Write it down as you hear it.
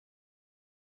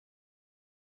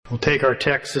We'll take our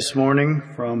text this morning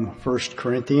from 1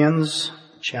 Corinthians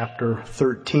chapter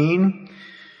 13,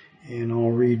 and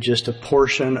I'll read just a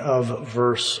portion of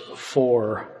verse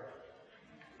 4.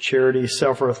 Charity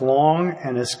suffereth long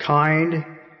and is kind.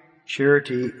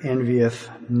 Charity envieth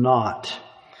not.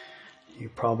 You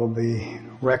probably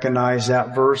recognize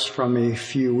that verse from a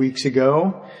few weeks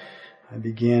ago. I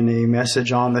began a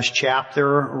message on this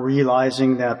chapter,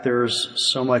 realizing that there's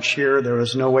so much here. There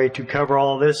was no way to cover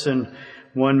all of this in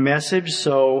one message,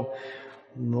 so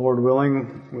Lord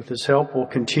willing, with His help, we'll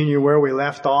continue where we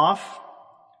left off.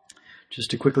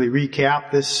 Just to quickly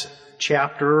recap this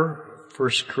chapter, 1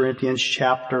 Corinthians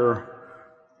chapter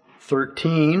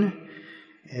 13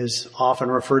 is often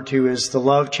referred to as the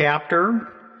love chapter.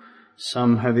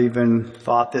 Some have even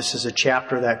thought this is a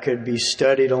chapter that could be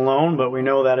studied alone, but we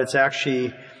know that it's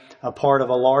actually a part of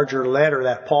a larger letter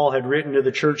that Paul had written to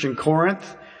the church in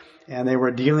Corinth. And they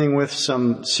were dealing with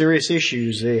some serious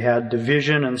issues. They had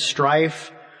division and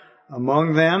strife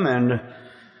among them. And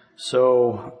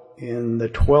so in the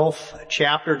 12th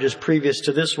chapter, just previous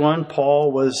to this one,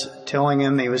 Paul was telling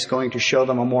them he was going to show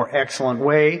them a more excellent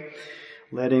way,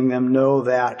 letting them know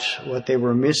that what they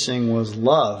were missing was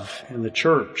love in the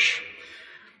church.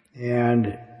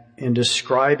 And in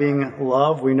describing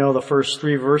love, we know the first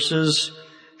 3 verses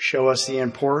show us the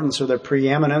importance or the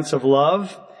preeminence of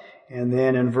love. And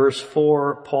then in verse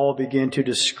 4, Paul began to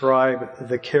describe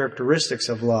the characteristics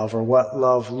of love, or what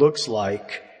love looks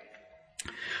like.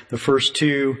 The first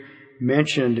 2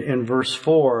 mentioned in verse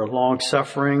 4,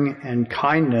 long-suffering and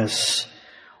kindness,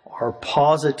 are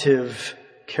positive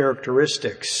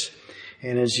characteristics.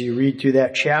 And as you read through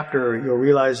that chapter, you'll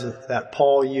realize that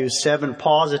Paul used 7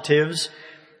 positives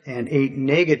and 8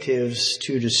 negatives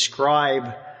to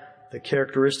describe the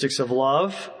characteristics of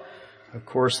love. Of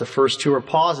course, the first 2 are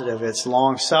positive. It's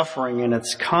long-suffering and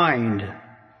it's kind.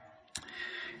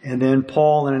 And then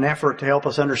Paul, in an effort to help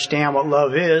us understand what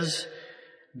love is,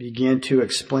 began to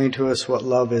explain to us what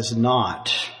love is not.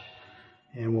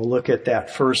 And we'll look at that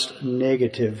first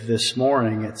negative this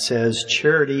morning. It says,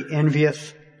 charity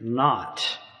envieth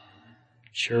not.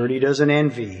 Charity doesn't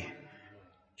envy.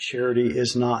 Charity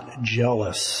is not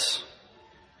jealous.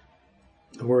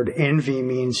 The word envy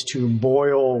means to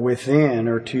boil within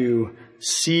or to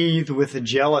seethe with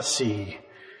jealousy.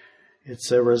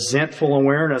 It's a resentful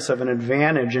awareness of an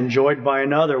advantage enjoyed by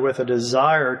another with a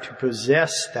desire to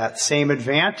possess that same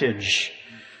advantage.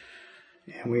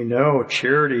 And we know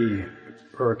envy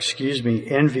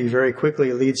very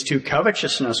quickly leads to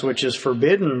covetousness, which is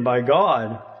forbidden by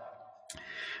God.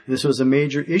 This was a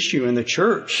major issue in the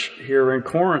church here in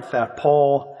Corinth that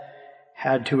Paul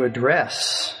had to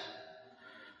address.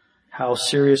 How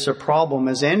serious a problem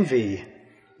is envy.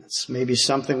 It's maybe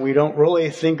something we don't really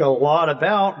think a lot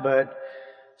about, but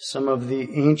some of the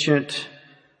ancient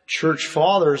church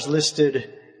fathers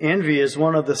listed envy as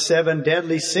one of the 7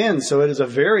 deadly sins, so it is a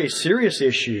very serious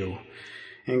issue.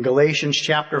 In Galatians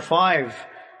chapter 5,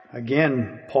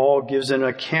 again, Paul gives an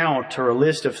account or a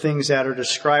list of things that are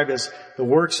described as the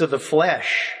works of the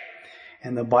flesh.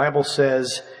 And the Bible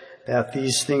says that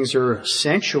these things are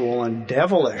sensual and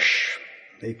devilish.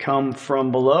 They come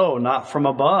from below, not from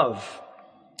above.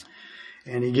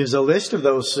 And he gives a list of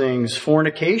those things: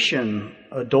 fornication,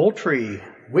 adultery,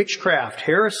 witchcraft,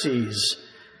 heresies,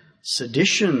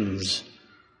 seditions,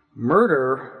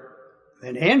 murder,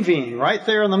 and envying. Right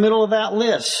there in the middle of that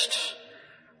list.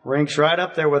 Ranks right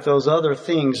up there with those other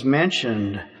things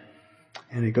mentioned.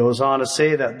 And it goes on to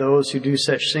say that those who do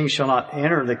such things shall not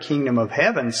enter the kingdom of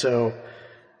heaven. So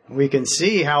we can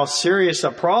see how serious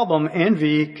a problem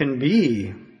envy can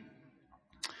be.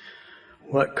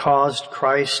 What caused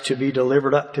Christ to be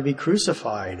delivered up to be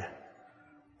crucified?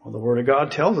 Well, the Word of God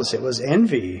tells us it was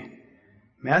envy.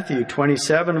 Matthew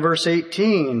 27 verse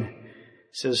 18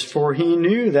 says, "For he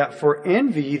knew that for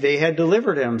envy they had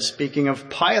delivered him," speaking of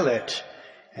Pilate,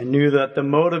 and knew that the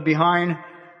motive behind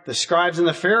the scribes and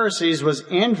the Pharisees was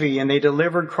envy, and they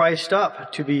delivered Christ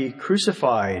up to be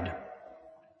crucified.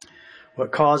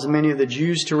 What caused many of the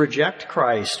Jews to reject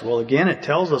Christ? Well, again, it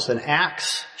tells us in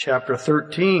Acts chapter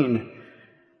 13,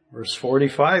 verse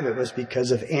 45, it was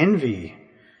because of envy.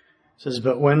 It says,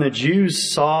 "But when the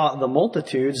Jews saw the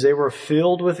multitudes, they were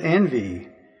filled with envy,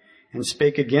 and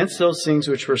spake against those things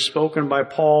which were spoken by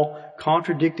Paul,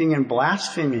 contradicting and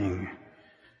blaspheming."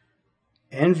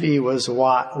 Envy was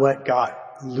what got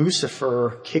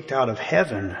Lucifer kicked out of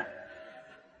heaven.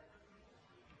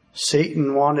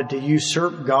 Satan wanted to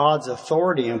usurp God's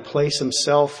authority and place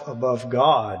himself above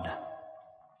God.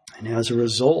 And as a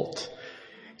result,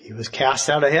 he was cast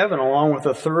out of heaven along with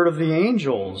a third of the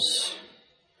angels.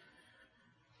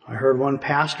 I heard one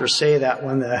pastor say that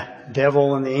when the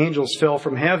devil and the angels fell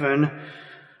from heaven,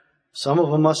 some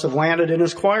of them must have landed in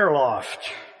his choir loft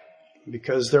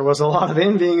because there was a lot of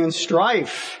envying and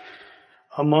strife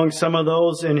among some of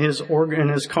those in his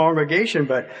congregation.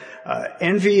 But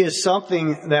envy is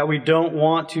something that we don't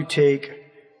want to take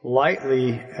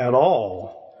lightly at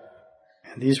all.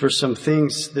 And these were some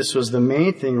things, this was the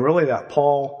main thing really that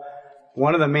Paul,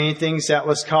 one of the main things that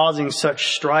was causing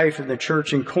such strife in the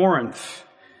church in Corinth.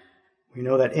 We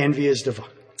know that envy is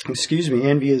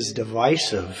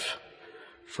divisive.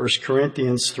 1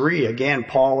 Corinthians 3, again,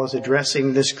 Paul is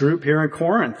addressing this group here in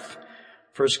Corinth.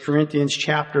 1 Corinthians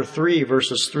chapter 3,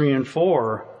 verses 3 and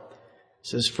 4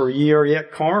 says, "For ye are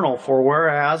yet carnal, for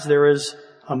whereas there is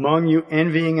among you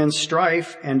envying and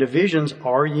strife and divisions,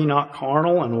 are ye not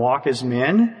carnal and walk as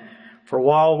men? For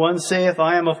while one saith,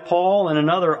 I am of Paul, and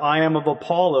another, I am of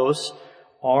Apollos,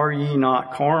 are ye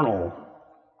not carnal?"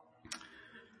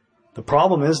 The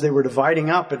problem is they were dividing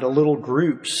up into little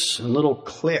groups and little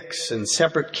cliques and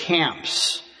separate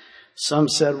camps. Some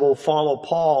said, we'll follow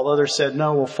Paul. Others said,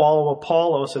 no, we'll follow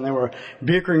Apollos. And they were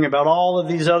bickering about all of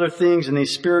these other things and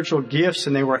these spiritual gifts,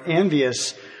 and they were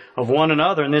envious of one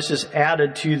another. And this is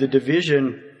added to the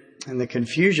division and the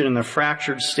confusion and the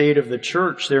fractured state of the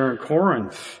church there in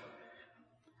Corinth.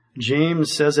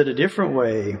 James says it a different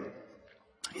way.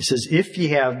 He says, "If ye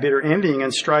have bitter envying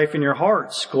and strife in your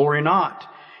hearts, glory not,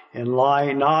 and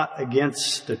lie not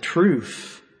against the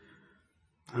truth."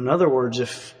 In other words,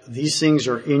 if these things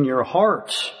are in your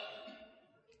heart,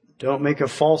 don't make a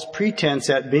false pretense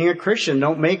at being a Christian.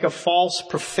 Don't make a false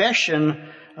profession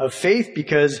of faith,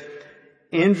 because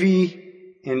envy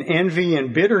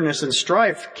and bitterness and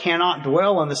strife cannot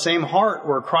dwell in the same heart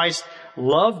where Christ's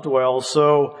love dwells.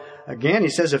 So again, he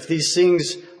says, if these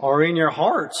things are in your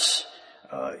hearts,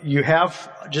 you have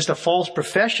just a false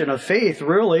profession of faith,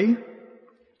 really.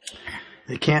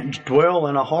 They can't dwell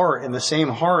in the same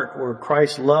heart where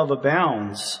Christ's love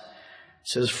abounds. It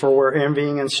says, "For where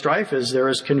envying and strife is, there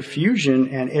is confusion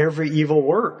and every evil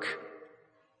work."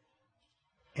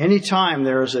 Anytime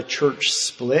there is a church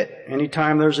split,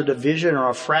 anytime there's a division or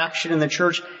a fraction in the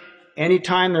church,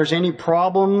 anytime there's any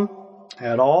problem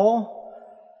at all,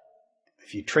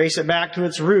 if you trace it back to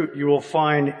its root, you will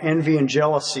find envy and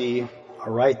jealousy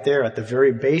are right there at the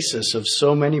very basis of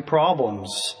so many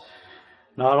problems.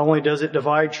 Not only does it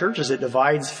divide churches, it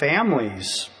divides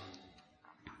families.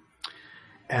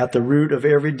 At the root of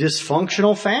every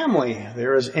dysfunctional family,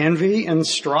 there is envy and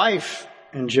strife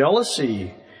and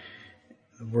jealousy.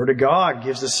 The Word of God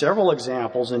gives us several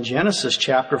examples. In Genesis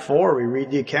chapter 4, we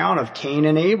read the account of Cain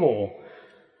and Abel. It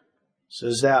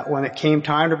says that when it came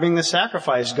time to bring the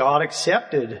sacrifice, God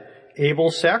accepted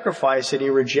Abel's sacrifice and he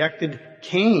rejected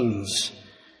Cain's.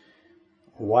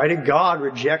 Why did God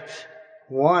reject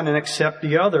one and accept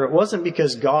the other? It wasn't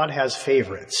because God has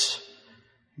favorites.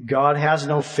 God has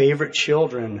no favorite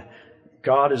children.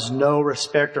 God is no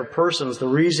respecter of persons. The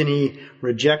reason he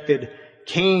rejected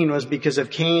Cain was because of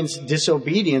Cain's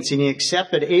disobedience, and he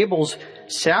accepted Abel's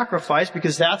sacrifice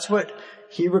because that's what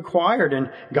he required.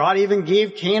 And God even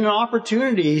gave Cain an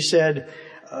opportunity. He said,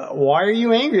 why are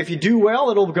you angry? If you do well,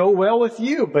 it'll go well with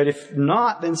you. But if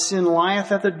not, then sin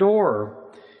lieth at the door.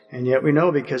 And yet we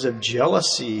know because of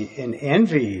jealousy and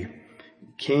envy,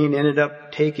 Cain ended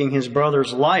up taking his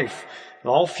brother's life,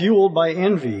 all fueled by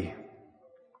envy.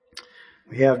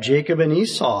 We have Jacob and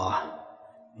Esau.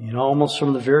 Almost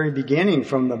from the very beginning,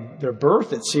 from their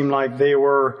birth, it seemed like they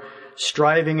were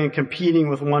striving and competing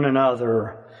with one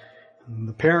another. And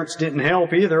the parents didn't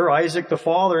help either. Isaac, the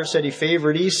father, said he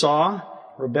favored Esau.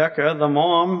 Rebekah, the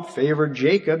mom, favored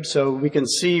Jacob. So we can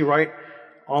see right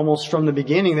almost from the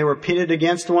beginning, they were pitted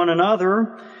against one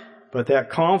another, but that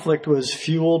conflict was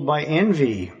fueled by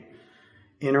envy.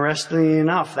 Interestingly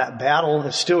enough, that battle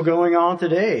is still going on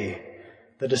today.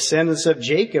 The descendants of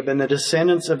Jacob and the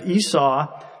descendants of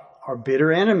Esau are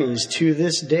bitter enemies to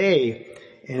this day,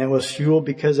 and it was fueled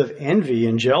because of envy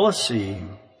and jealousy.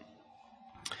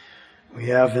 We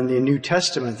have in the New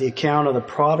Testament the account of the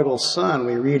prodigal son.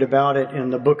 We read about it in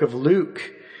the book of Luke.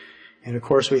 And of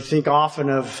course, we think often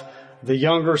of the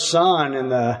younger son,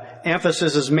 and the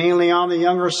emphasis is mainly on the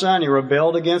younger son. He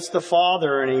rebelled against the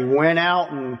father, and he went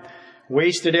out and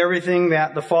wasted everything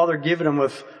that the father given him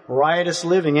with riotous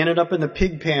living, ended up in the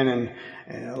pig pen.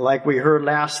 And like we heard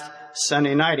last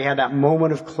Sunday night, he had that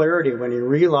moment of clarity when he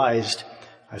realized,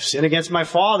 I've sinned against my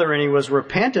father, and he was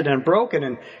repentant and broken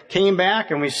and came back,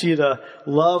 and we see the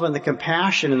love and the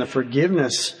compassion and the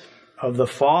forgiveness of the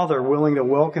father willing to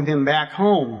welcome him back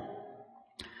home.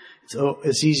 So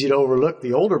it's easy to overlook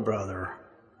the older brother.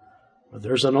 But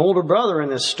there's an older brother in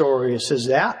this story. It says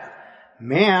that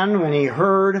man, when he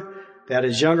heard that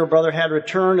his younger brother had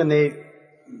returned and they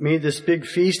made this big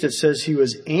feast, it says he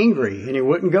was angry and he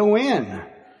wouldn't go in.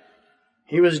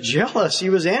 He was jealous. He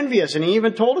was envious. And he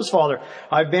even told his father,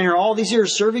 I've been here all these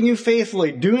years serving you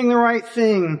faithfully, doing the right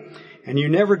thing, and you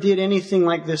never did anything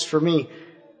like this for me.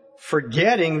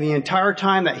 Forgetting the entire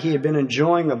time that he had been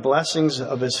enjoying the blessings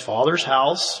of his father's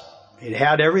house. He'd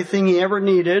had everything he ever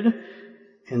needed.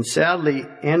 And sadly,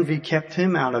 envy kept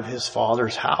him out of his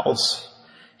father's house.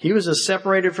 He was as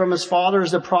separated from his father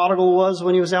as the prodigal was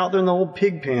when he was out there in the old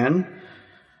pig pen.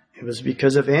 It was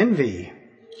because of envy.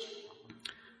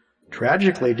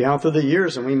 Tragically, down through the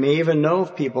years, and we may even know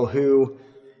of people who,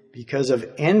 because of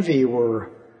envy,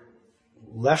 were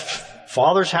left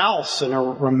father's house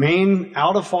and remain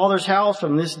out of father's house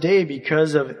from this day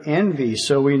because of envy.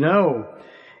 So we know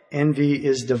envy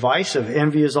is divisive.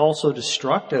 Envy is also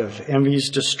destructive. Envy is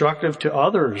destructive to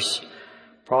others.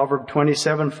 Proverb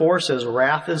 27:4 says,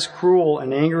 wrath is cruel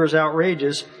and anger is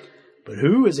outrageous, but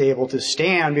who is able to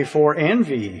stand before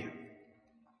envy?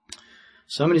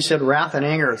 Somebody said wrath and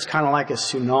anger, it's kind of like a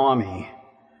tsunami.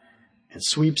 It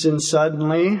sweeps in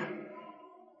suddenly,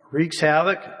 wreaks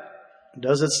havoc,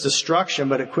 does its destruction,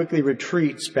 but it quickly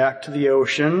retreats back to the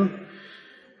ocean.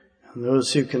 And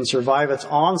those who can survive its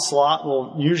onslaught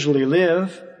will usually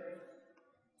live.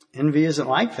 Envy isn't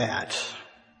like that.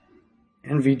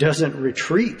 Envy doesn't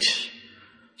retreat.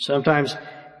 Sometimes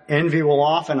envy will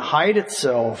often hide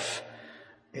itself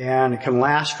and it can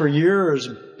last for years,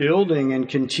 building and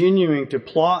continuing to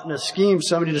plot and a scheme.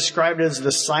 Somebody described it as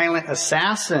the silent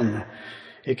assassin.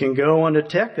 It can go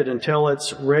undetected until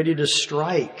it's ready to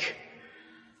strike.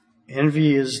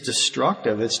 Envy is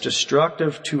destructive. It's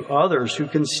destructive to others who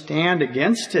can stand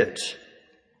against it.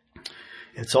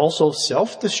 It's also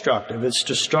self-destructive. It's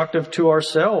destructive to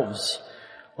ourselves.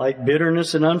 Like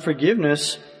bitterness and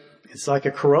unforgiveness, it's like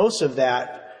a corrosive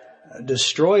that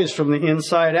destroys from the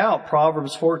inside out.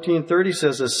 Proverbs 14:30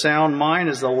 says, a sound mind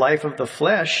is the life of the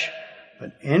flesh,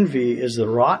 but envy is the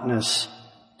rottenness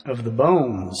of the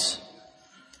bones.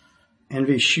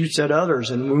 Envy shoots at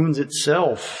others and wounds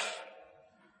itself.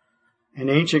 In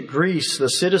ancient Greece, the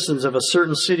citizens of a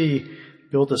certain city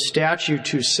built a statue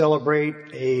to celebrate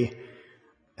a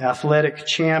athletic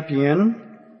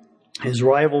champion. His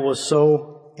rival was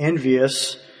so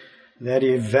envious that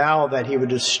he vowed that he would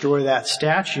destroy that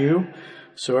statue.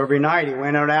 So every night he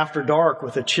went out after dark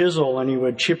with a chisel and he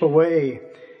would chip away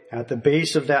at the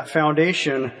base of that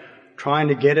foundation, trying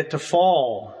to get it to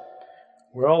fall.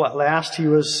 Well, at last he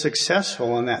was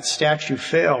successful and that statue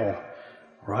fell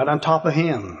right on top of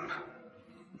him.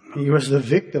 He was the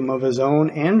victim of his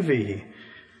own envy.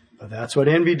 But that's what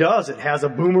envy does. It has a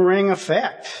boomerang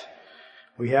effect.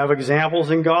 We have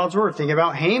examples in God's Word. Think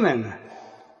about Haman,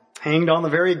 hanged on the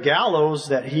very gallows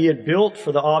that he had built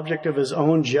for the object of his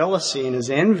own jealousy and his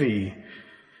envy.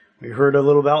 We heard a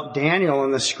little about Daniel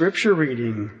in the scripture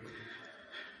reading.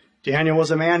 Daniel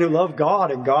was a man who loved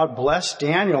God, and God blessed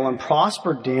Daniel and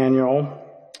prospered Daniel.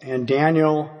 And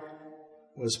Daniel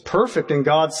was perfect in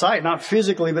God's sight, not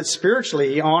physically, but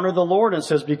spiritually. He honored the Lord, and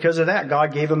says because of that,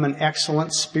 God gave him an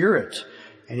excellent spirit.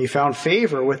 And he found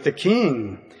favor with the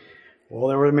king. Well,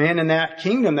 there were men in that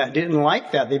kingdom that didn't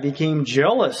like that. They became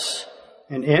jealous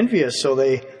and envious, so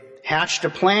they hatched a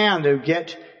plan to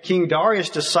get King Darius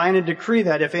to sign a decree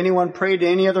that if anyone prayed to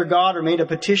any other god or made a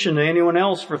petition to anyone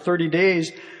else for 30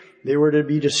 days, they were to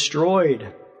be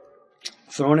destroyed,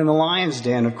 thrown in the lion's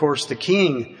den. Of course, the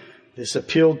king, this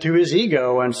appealed to his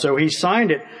ego, and so he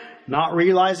signed it, not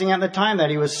realizing at the time that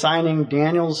he was signing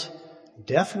Daniel's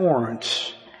death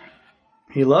warrant.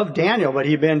 He loved Daniel, but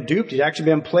he'd been duped. He'd actually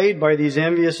been played by these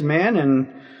envious men,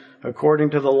 and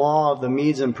according to the law of the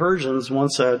Medes and Persians,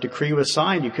 once a decree was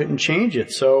signed, you couldn't change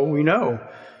it. So we know,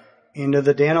 into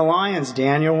the den of lions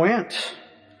Daniel went.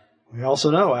 We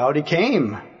also know out he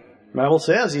came. The Bible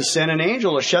says he sent an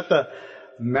angel to shut the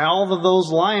mouth of those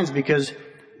lions because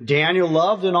Daniel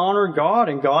loved and honored God,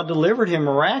 and God delivered him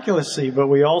miraculously. But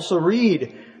we also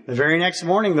read the very next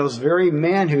morning, those very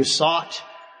men who sought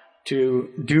to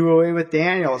do away with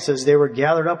Daniel, it says they were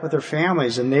gathered up with their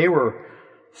families and they were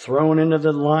thrown into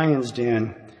the lion's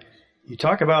den. You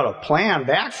talk about a plan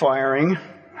backfiring.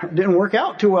 It didn't work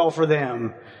out too well for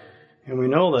them. And we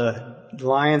know the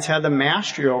lions had the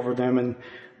mastery over them and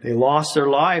they lost their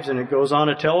lives. And it goes on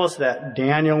to tell us that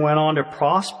Daniel went on to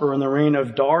prosper in the reign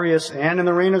of Darius and in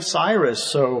the reign of Cyrus.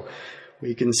 So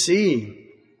we can see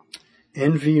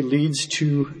envy leads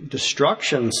to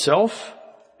destruction,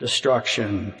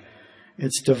 self-destruction.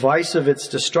 It's divisive, it's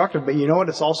destructive, but you know what?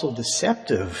 It's also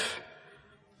deceptive.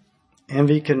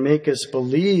 Envy can make us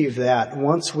believe that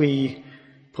once we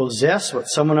possess what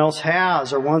someone else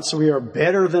has, or once we are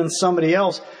better than somebody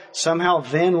else, somehow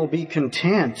then we'll be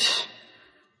content.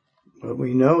 But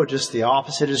we know just the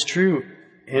opposite is true.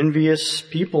 Envious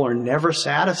people are never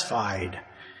satisfied.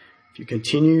 If you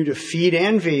continue to feed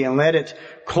envy and let it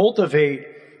cultivate,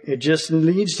 it just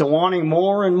leads to wanting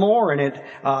more and more, and it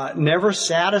never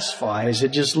satisfies.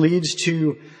 It just leads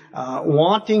to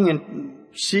wanting and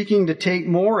seeking to take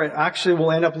more. It actually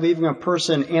will end up leaving a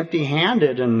person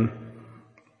empty-handed and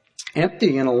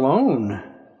empty and alone.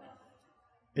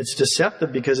 It's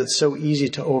deceptive because it's so easy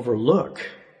to overlook.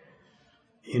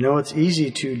 You know, it's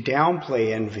easy to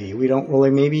downplay envy. We don't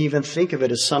really maybe even think of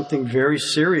it as something very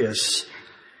serious.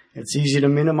 It's easy to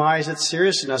minimize its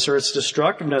seriousness or its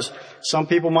destructiveness. Some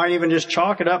people might even just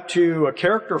chalk it up to a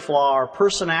character flaw or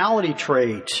personality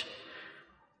trait.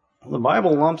 Well, the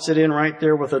Bible lumps it in right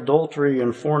there with adultery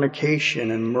and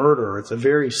fornication and murder. It's a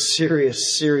very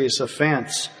serious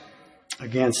offense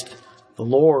against the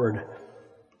Lord.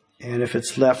 And if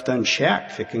it's left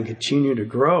unchecked, it can continue to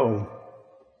grow.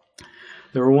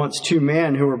 There were once two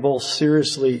men who were both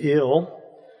seriously ill,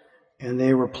 and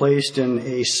they were placed in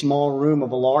a small room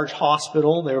of a large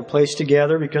hospital. They were placed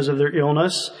together because of their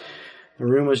illness. The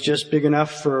room was just big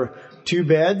enough for 2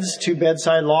 beds, 2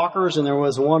 bedside lockers, and there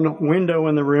was 1 window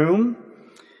in the room.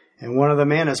 And one of the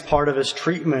men, as part of his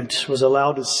treatment, was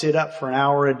allowed to sit up for an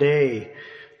hour a day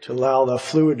to allow the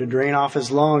fluid to drain off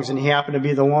his lungs, and he happened to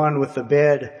be the one with the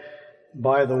bed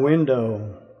by the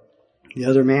window. The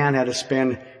other man had to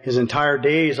spend his entire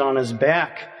days on his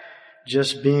back,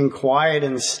 just being quiet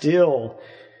and still.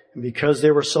 And because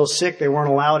they were so sick, they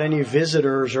weren't allowed any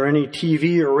visitors or any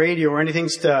TV or radio or anything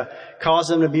to cause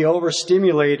them to be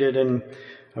overstimulated. And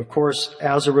of course,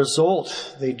 as a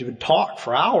result, they would talk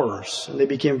for hours, and they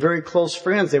became very close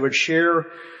friends. They would share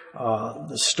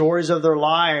the stories of their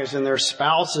lives and their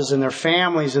spouses and their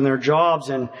families and their jobs.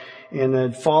 And in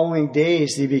the following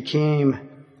days, they became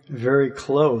very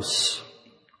close.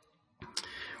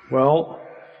 Well,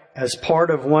 as part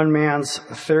of one man's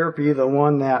therapy, the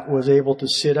one that was able to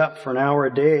sit up for an hour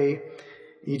a day,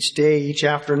 each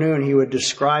afternoon, he would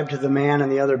describe to the man in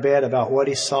the other bed about what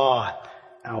he saw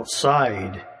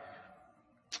outside.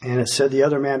 And it said the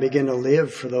other man began to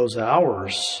live for those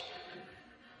hours.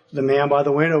 The man by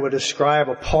the window would describe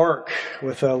a park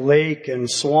with a lake and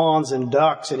swans and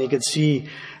ducks, and he could see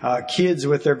kids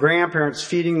with their grandparents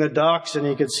feeding the ducks, and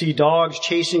he could see dogs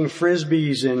chasing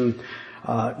frisbees and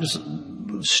just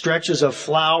stretches of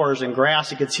flowers and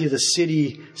grass. He could see the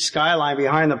city skyline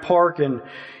behind the park, and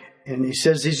he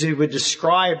says as he would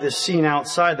describe this scene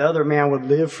outside, the other man would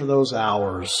live for those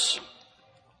hours.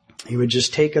 He would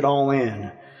just take it all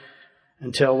in.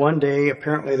 Until one day,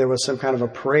 apparently there was some kind of a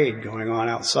parade going on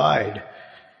outside.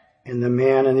 And the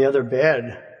man in the other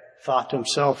bed thought to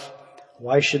himself,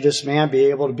 why should this man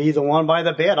be able to be the one by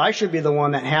the bed? I should be the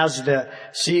one that has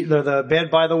the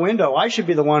bed by the window. I should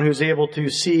be the one who's able to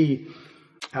see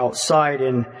outside.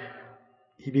 And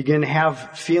he began to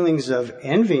have feelings of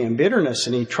envy and bitterness,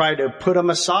 and he tried to put them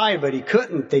aside, but he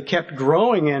couldn't. They kept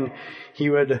growing, and he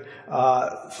would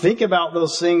think about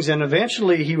those things, and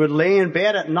eventually he would lay in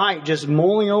bed at night just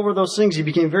mulling over those things. He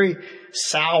became very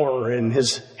sour, and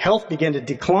his health began to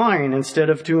decline instead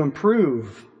of to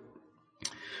improve.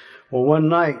 Well, one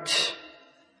night,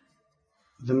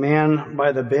 the man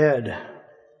by the bed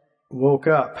woke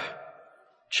up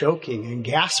choking and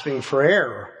gasping for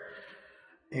air.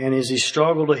 And as he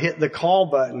struggled to hit the call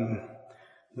button,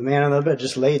 the man on the bed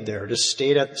just laid there, just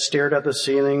stared at the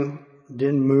ceiling,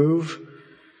 didn't move.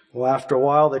 Well, after a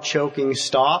while, the choking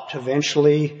stopped.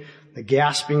 Eventually, the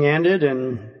gasping ended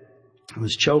and it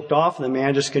was choked off, and the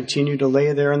man just continued to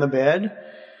lay there in the bed.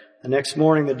 The next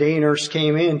morning, the day nurse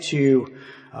came in to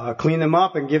clean them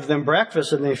up and give them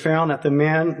breakfast, and they found that the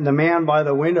man by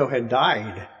the window had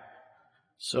died.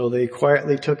 So they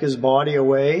quietly took his body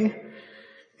away,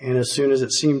 and as soon as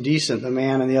it seemed decent, the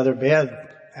man in the other bed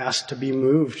asked to be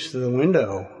moved to the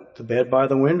window, the bed by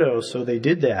the window. So they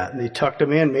did that, and they tucked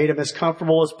him in, made him as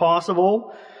comfortable as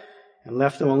possible, and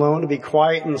left him alone to be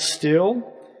quiet and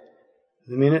still.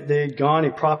 The minute they had gone,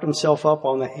 he propped himself up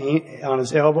on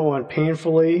his elbow, and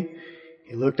painfully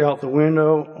he looked out the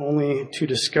window, only to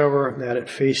discover that it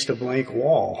faced a blank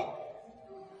wall.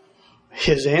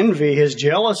 His envy, his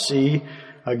jealousy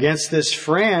against this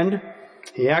friend,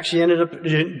 he actually ended up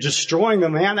destroying the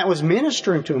man that was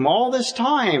ministering to him all this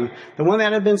time, the one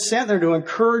that had been sent there to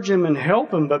encourage him and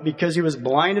help him, but because he was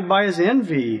blinded by his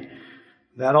envy,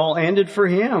 that all ended for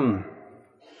him.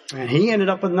 And he ended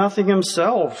up with nothing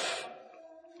himself.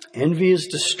 Envy is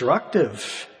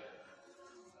destructive.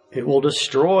 It will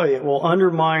destroy. It will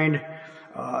undermine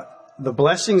the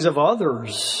blessings of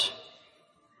others.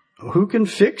 Who can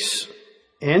fix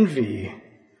envy?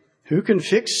 Who can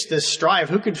fix this strife?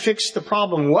 Who could fix the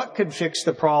problem? What could fix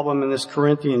the problem in this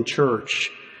Corinthian church?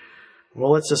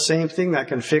 Well, it's the same thing that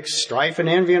can fix strife and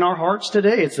envy in our hearts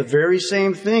today. It's the very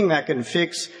same thing that can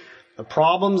fix the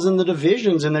problems and the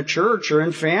divisions in the church or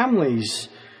in families.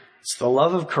 It's the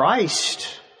love of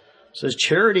Christ. It says,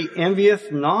 charity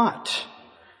envieth not.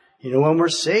 When we're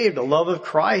saved, the love of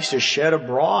Christ is shed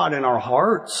abroad in our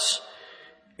hearts.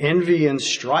 Envy and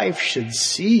strife should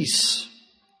cease.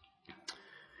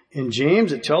 In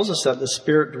James, it tells us that the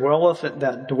Spirit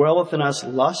that dwelleth in us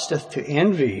lusteth to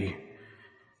envy.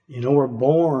 We're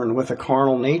born with a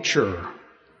carnal nature.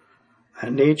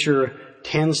 That nature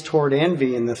tends toward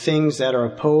envy and the things that are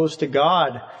opposed to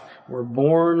God. We're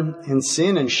born in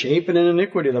sin and shapen in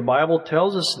iniquity. The Bible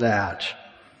tells us that.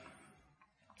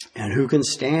 And who can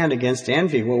stand against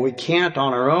envy? Well, we can't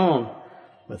on our own.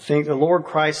 But think the Lord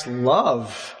Christ's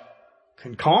love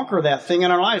can conquer that thing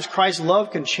in our lives. Christ's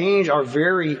love can change our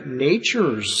very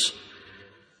natures.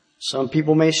 Some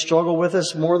people may struggle with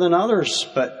this more than others,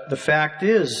 but the fact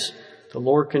is, the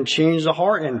Lord can change the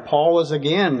heart. And Paul was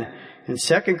again in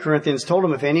 2 Corinthians told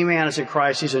him, if any man is in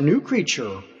Christ, he's a new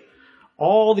creature.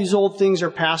 All these old things are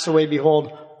passed away.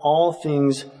 Behold, all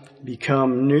things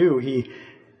become new. He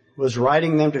was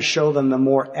writing them to show them the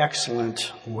more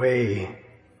excellent way.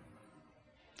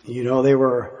 They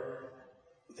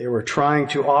were trying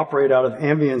to operate out of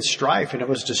envy and strife, and it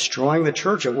was destroying the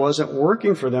church. It wasn't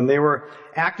working for them. They were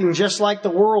acting just like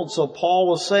the world. So Paul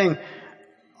was saying,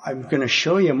 I'm going to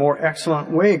show you a more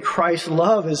excellent way. Christ's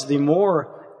love is the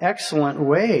more excellent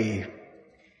way.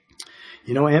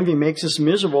 Envy makes us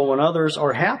miserable when others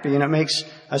are happy, and it makes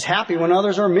us happy when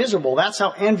others are miserable. That's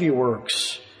how envy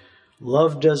works.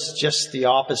 Love does just the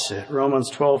opposite.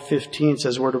 Romans 12:15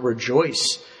 says we're to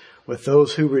rejoice with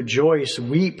those who rejoice,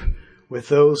 weep with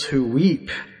those who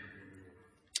weep.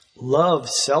 Love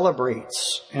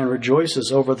celebrates and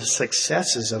rejoices over the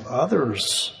successes of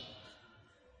others.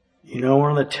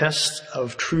 One of the tests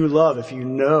of true love, if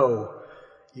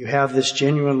you have this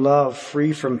genuine love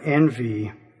free from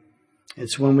envy,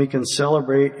 it's when we can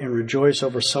celebrate and rejoice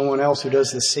over someone else who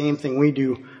does the same thing we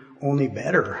do, only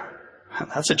better.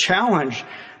 That's a challenge.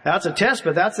 That's a test,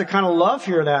 but that's the kind of love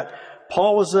here that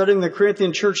Paul was letting the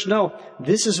Corinthian church know,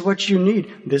 this is what you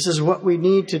need. This is what we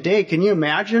need today. Can you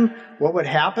imagine what would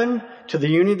happen to the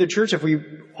unity of the church if we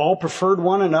all preferred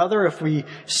one another, if we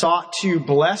sought to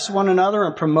bless one another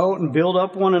and promote and build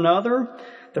up one another?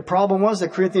 The problem was the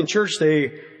Corinthian church,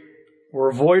 they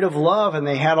were void of love and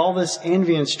they had all this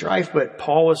envy and strife, but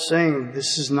Paul was saying,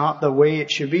 this is not the way it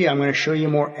should be. I'm going to show you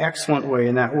a more excellent way.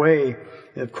 And that way,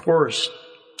 of course,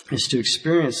 is to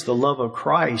experience the love of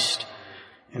Christ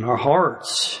in our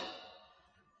hearts.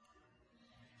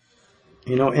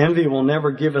 Envy will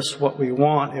never give us what we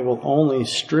want. It will only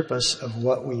strip us of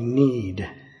what we need.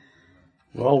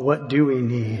 Well, what do we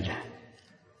need?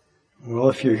 Well,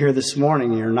 if you're here this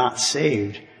morning and you're not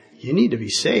saved, you need to be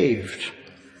saved.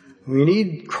 We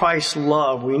need Christ's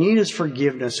love. We need His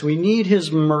forgiveness. We need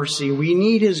His mercy. We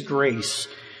need His grace.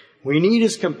 We need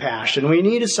His compassion. We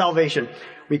need His salvation.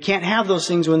 We can't have those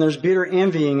things when there's bitter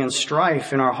envying and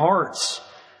strife in our hearts.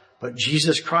 But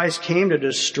Jesus Christ came to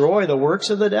destroy the works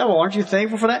of the devil. Aren't you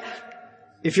thankful for that?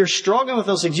 If you're struggling with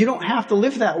those things, you don't have to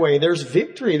live that way. There's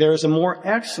victory. There's a more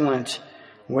excellent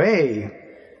way.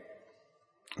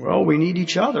 Well, we need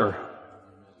each other.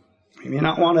 We may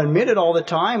not want to admit it all the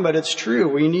time, but it's true.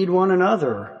 We need one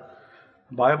another.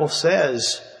 The Bible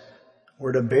says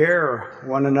we're to bear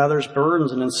one another's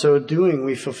burdens, and in so doing,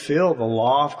 we fulfill the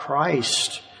law of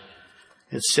Christ.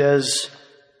 It says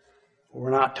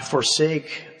we're not to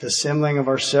forsake the assembling of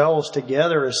ourselves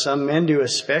together as some men do,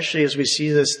 especially as we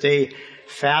see this day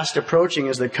fast approaching,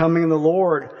 as the coming of the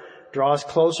Lord draws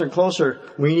closer and closer.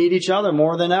 We need each other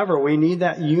more than ever. We need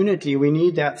that unity. We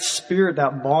need that spirit,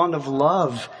 that bond of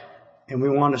love. And we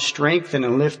want to strengthen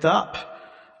and lift up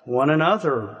one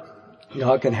another.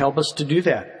 God can help us to do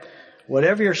that.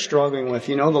 Whatever you're struggling with,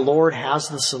 the Lord has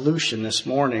the solution this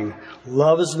morning.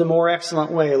 Love is the more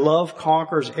excellent way. Love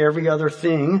conquers every other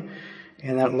thing.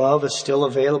 And that love is still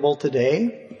available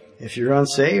today. If you're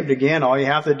unsaved, again, all you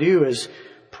have to do is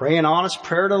pray an honest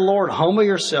prayer to the Lord. Humble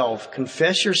yourself.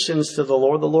 Confess your sins to the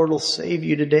Lord. The Lord will save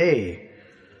you today.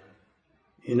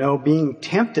 Being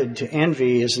tempted to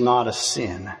envy is not a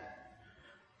sin.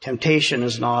 Temptation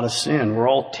is not a sin. We're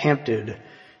all tempted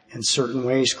in certain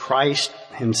ways. Christ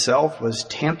Himself was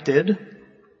tempted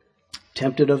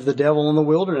of the devil in the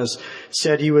wilderness.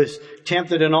 Said He was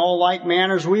tempted in all like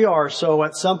manners we are. So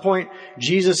at some point,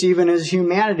 Jesus, even in His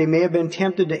humanity, may have been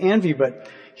tempted to envy, but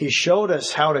He showed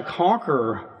us how to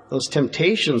conquer those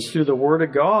temptations through the Word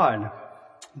of God,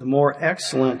 the more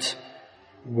excellent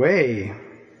way.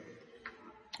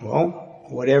 Well,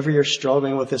 whatever you're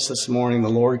struggling with this morning, the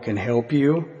Lord can help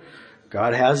you.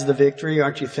 God has the victory.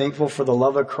 Aren't you thankful for the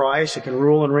love of Christ? It can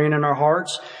rule and reign in our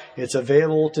hearts. It's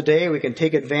available today. We can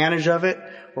take advantage of it.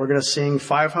 We're going to sing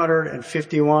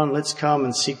 551. Let's come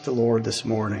and seek the Lord this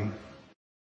morning.